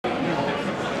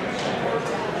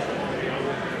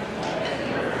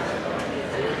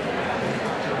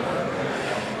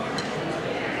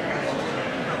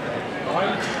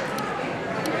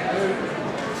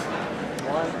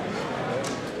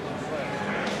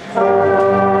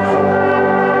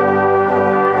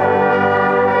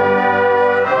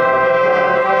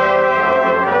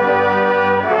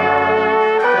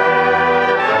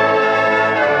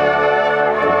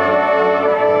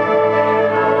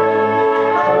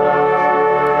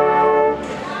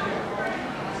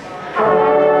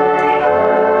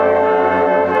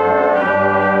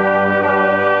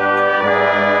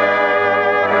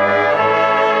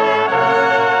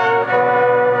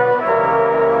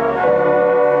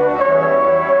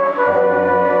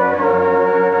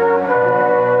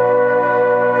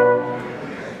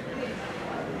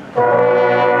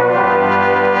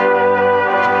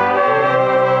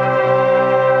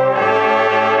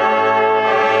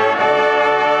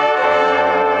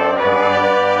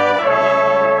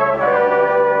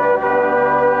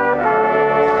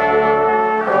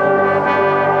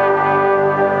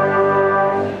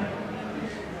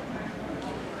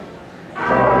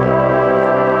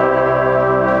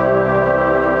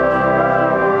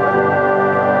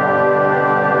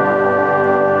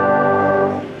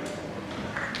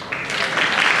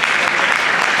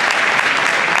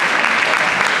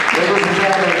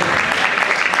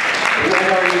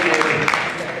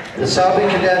The Selden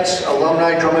Cadets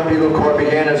Alumni Drum and Bugle Corps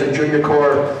began as a junior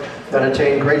corps that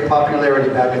attained great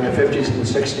popularity back in the 50s and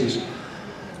 60s.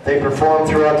 They performed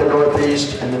throughout the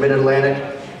Northeast and the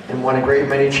Mid-Atlantic and won a great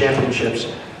many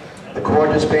championships. The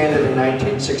corps disbanded in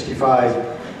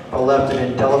 1965, but left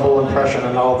an indelible impression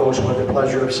on all those who had the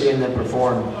pleasure of seeing them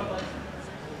perform.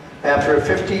 After a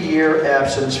 50-year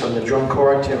absence from the drum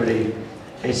corps activity,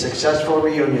 a successful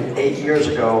reunion 8 years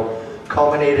ago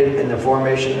culminated in the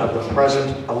formation of the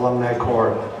present Alumni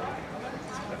Corps.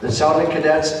 The Selden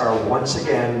Cadets are once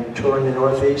again touring the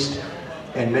Northeast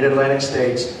and Mid-Atlantic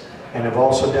states and have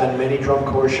also done many drum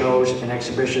corps shows and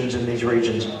exhibitions in these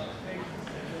regions.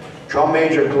 Drum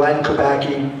Major Glenn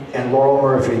Kubacki and Laurel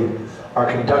Murphy are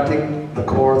conducting the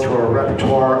corps through a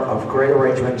repertoire of great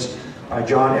arrangements by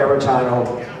John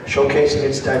Aratano, showcasing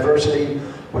its diversity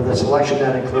with a selection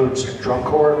that includes drum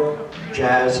corps,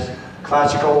 jazz,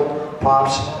 classical,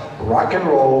 pops, rock and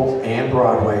roll, and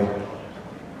Broadway.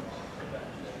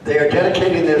 They are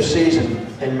dedicating their season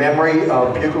in memory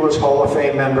of Buglers Hall of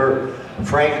Fame member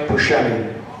Frank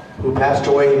Buscemi, who passed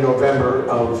away in November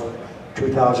of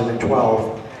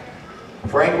 2012.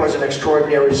 Frank was an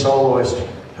extraordinary soloist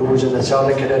who was in the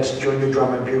Selden Cadets Junior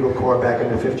Drum and Bugle Corps back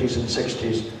in the 50s and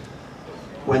 60s.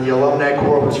 When the Alumni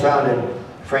Corps was founded,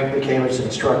 Frank became its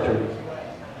instructor.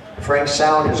 Frank's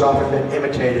sound has often been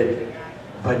imitated,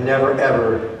 but never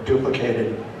ever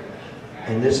duplicated.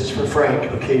 And this is for Frank,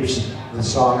 who keeps the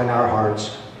song in our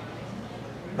hearts.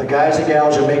 The guys and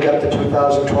gals who make up the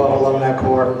 2012 Alumni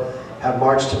Corps have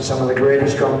marched in some of the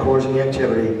greatest drum corps in the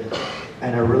activity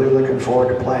and are really looking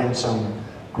forward to playing some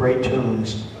great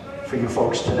tunes for you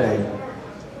folks today.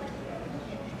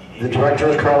 The director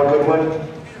is Carl Goodwin,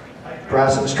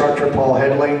 brass instructor Paul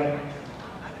Hedling,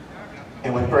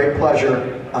 and with great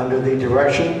pleasure, under the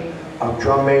direction of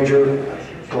Drum Major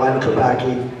Glenn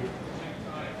Kubacki,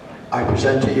 I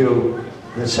present to you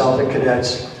the Selden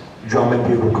Cadets Drum and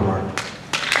Bugle Corps.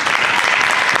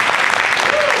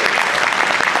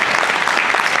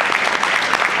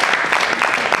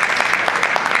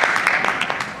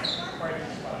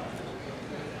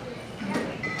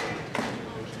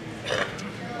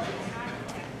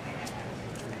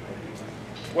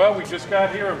 Well, we just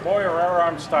got here and boy are our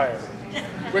arms tired.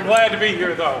 We're glad to be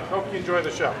here though. Hope you enjoy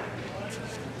the show.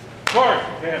 Forward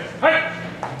and height.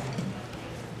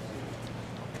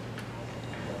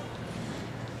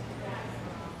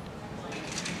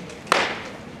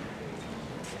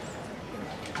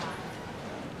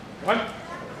 One,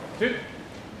 two.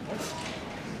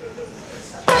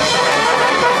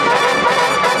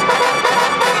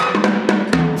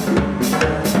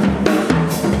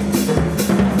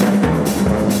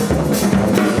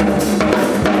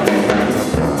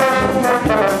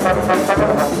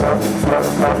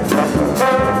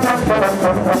 Thank you.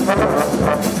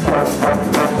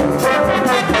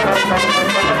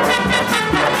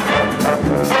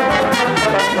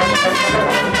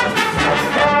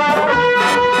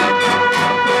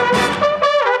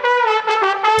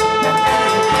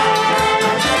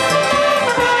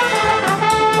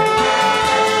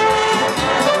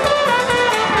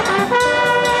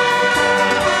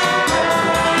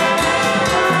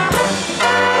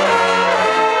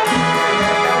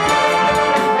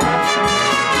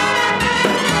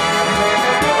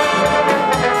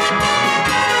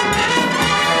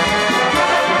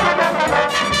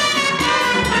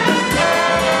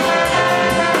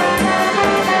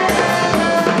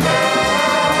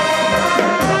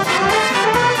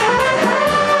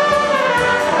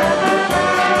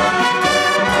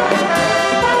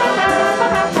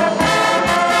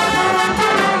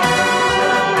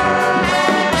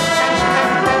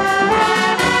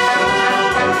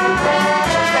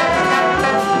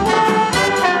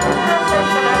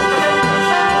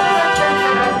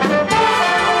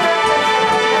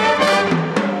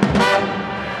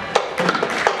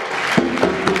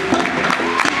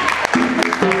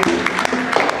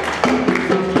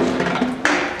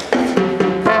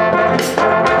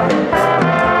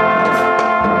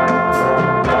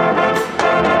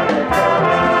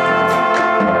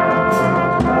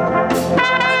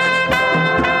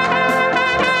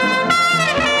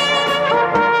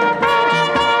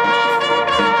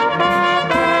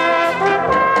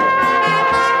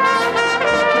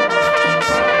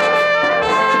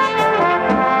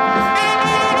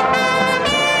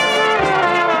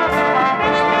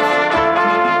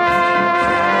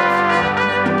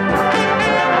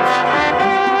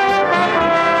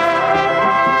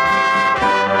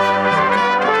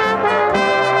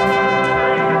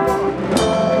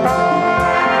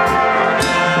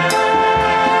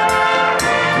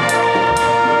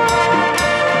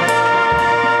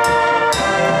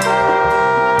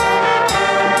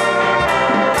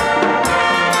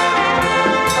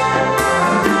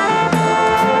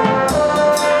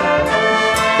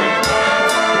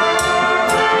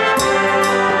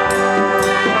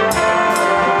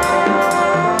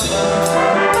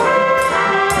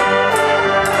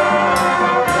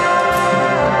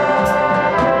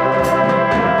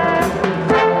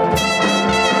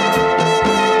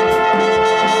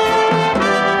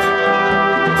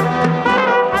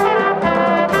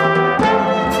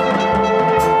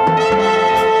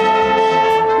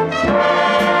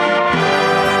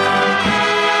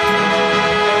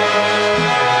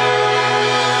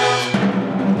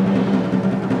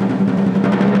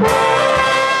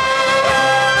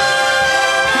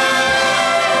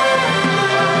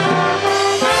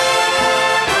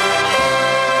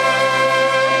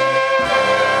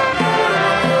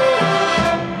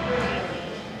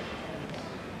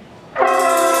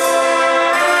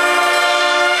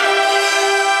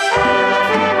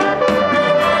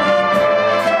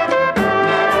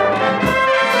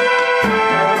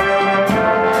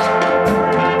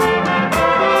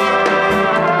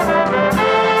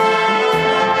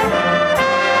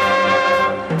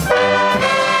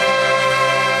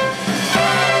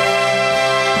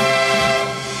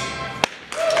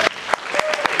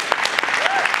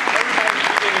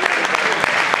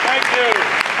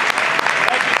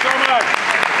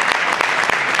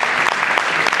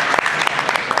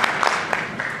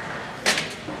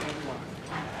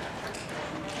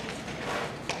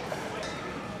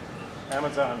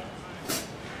 band's on.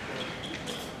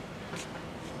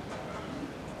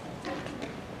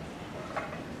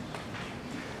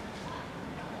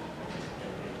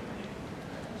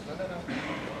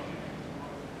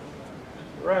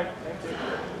 Right, thank you.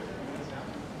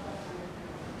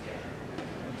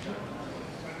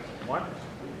 1,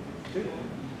 2.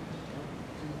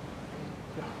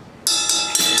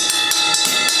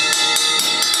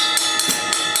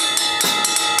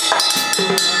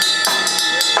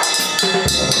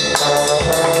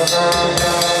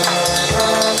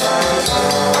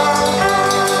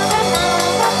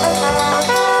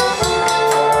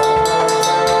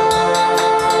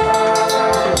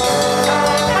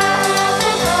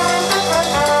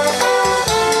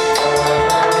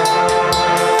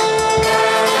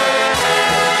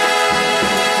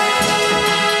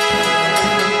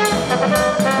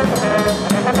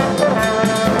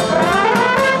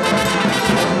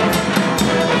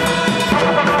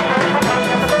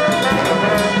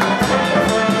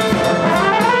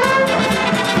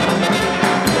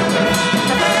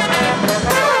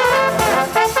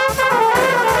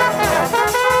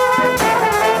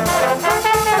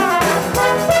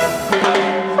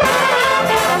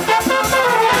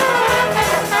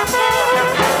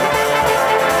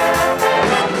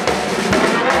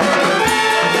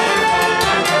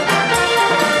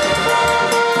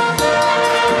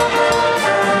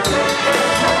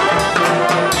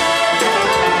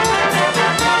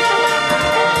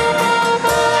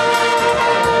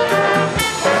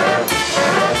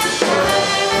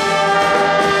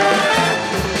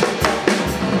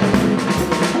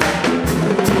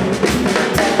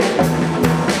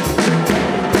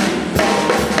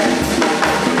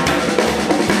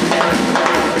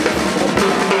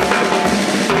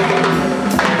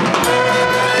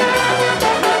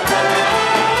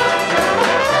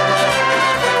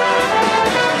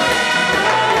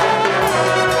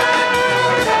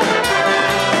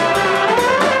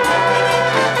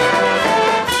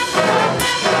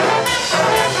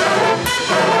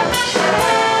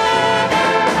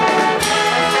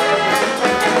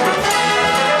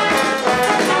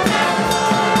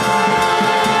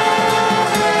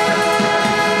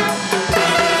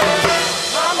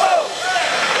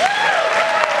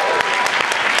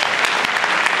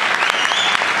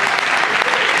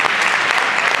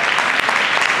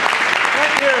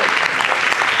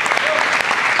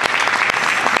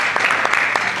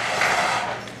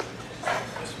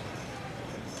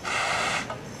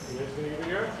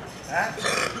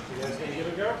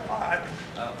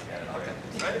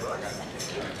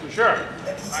 Sure.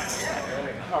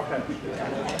 Okay.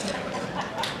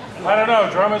 I don't know,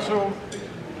 drummers who,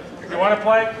 you want to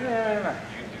play? Yeah,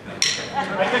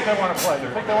 I think I want to play. You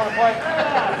think I want to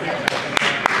play?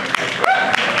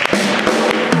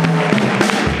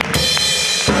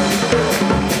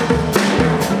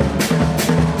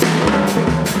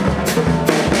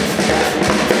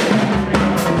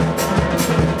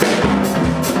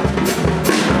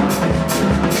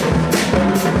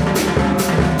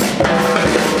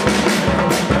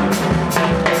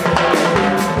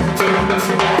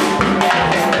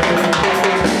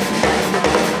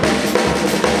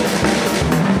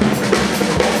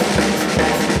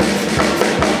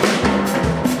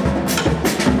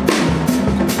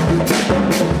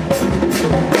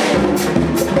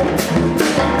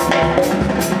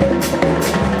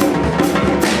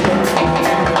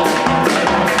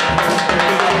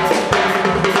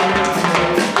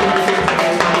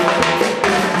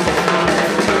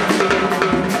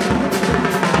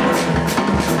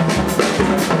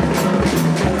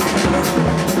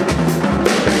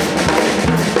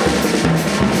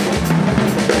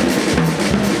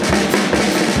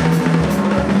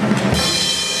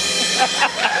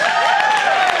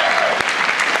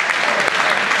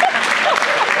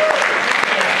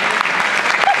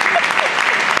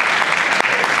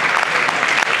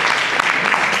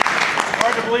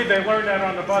 They learned that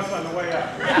on the bus on the way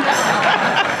out.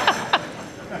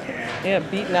 Yeah,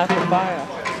 beating out the fire.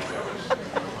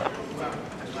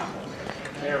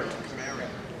 Mary.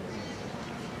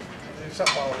 There's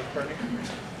something wrong with it,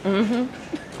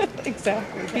 Mm-hmm.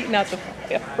 Exactly. Beating out the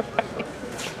fire. Right.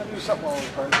 I knew something wrong with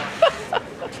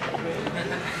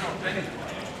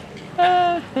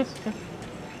it.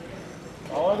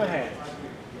 Follow the hands.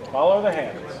 Follow the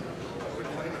hands.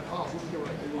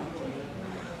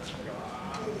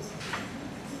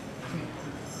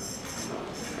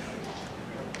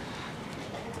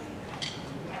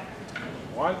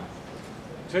 One,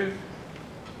 two.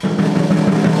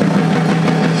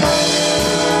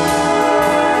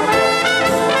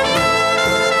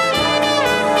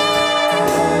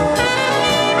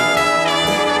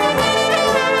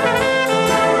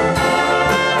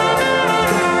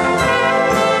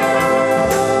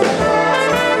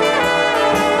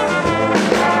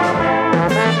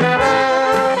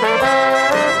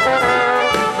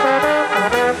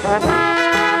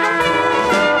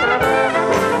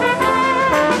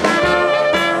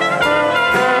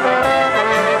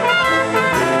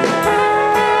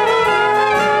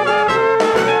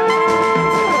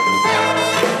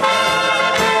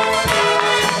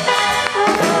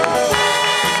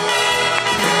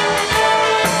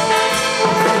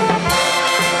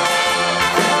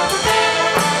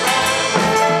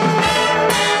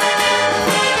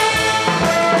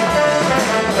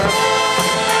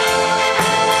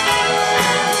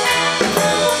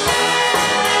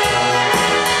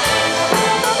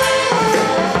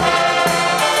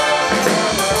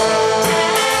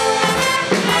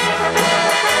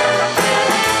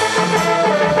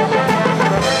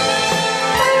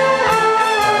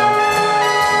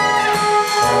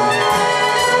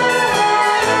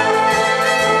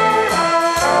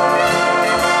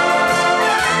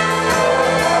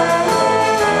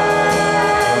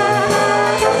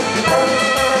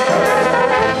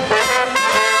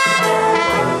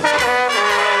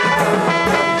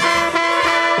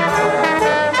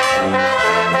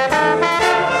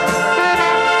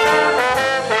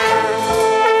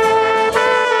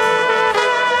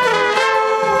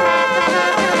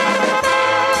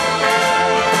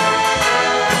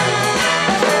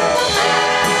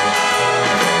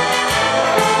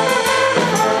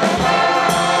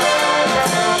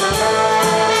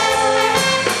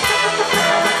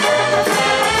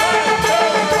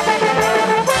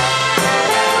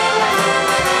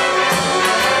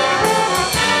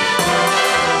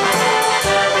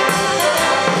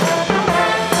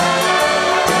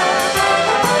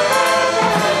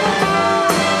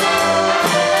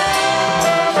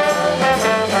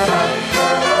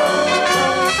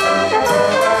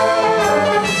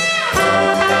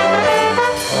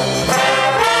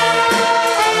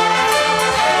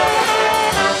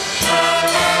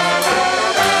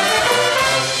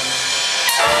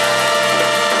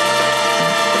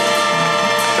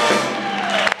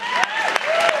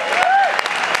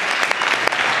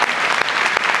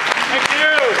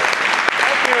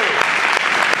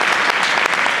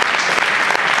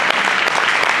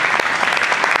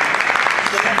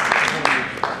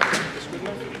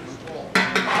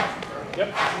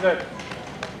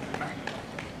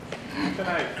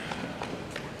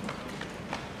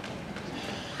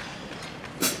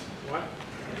 1,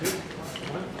 2,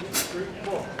 1, 2, 3,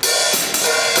 4.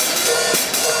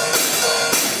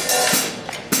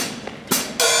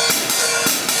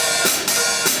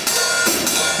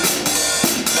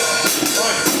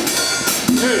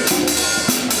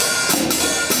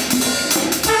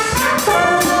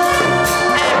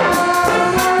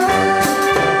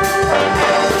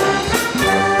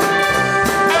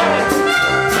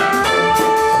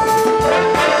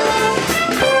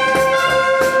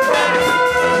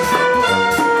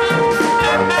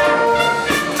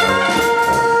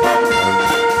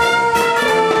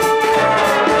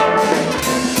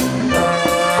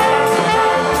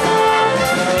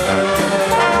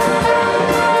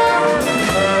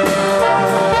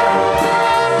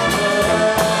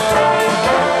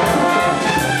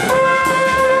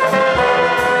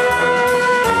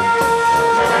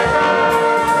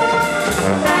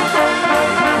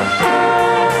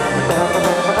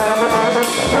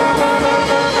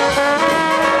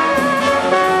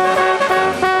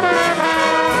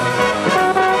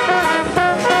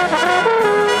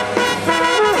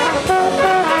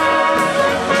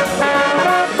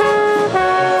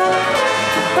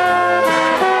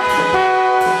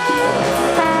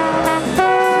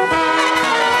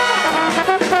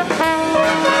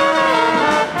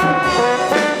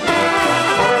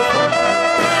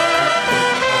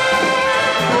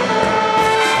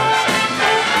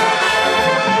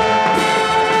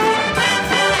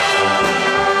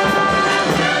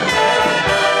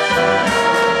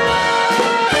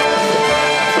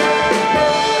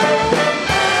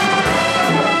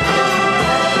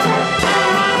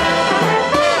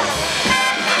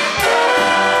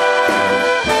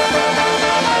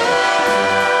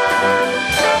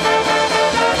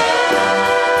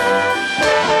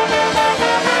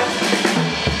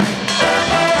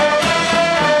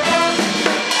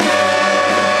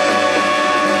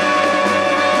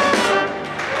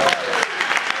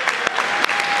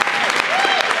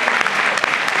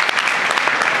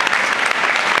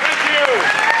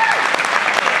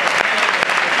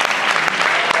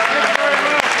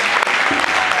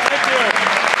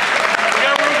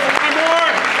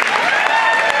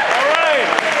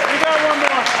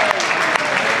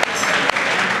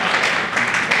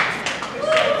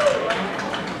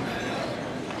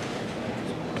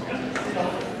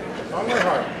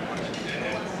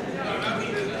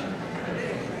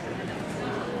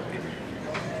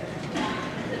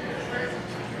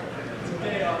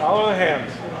 Follow the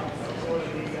hands.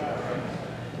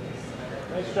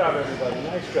 Nice job, everybody.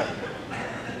 Nice job.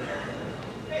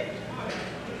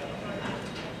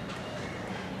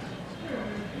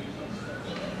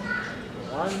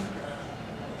 One.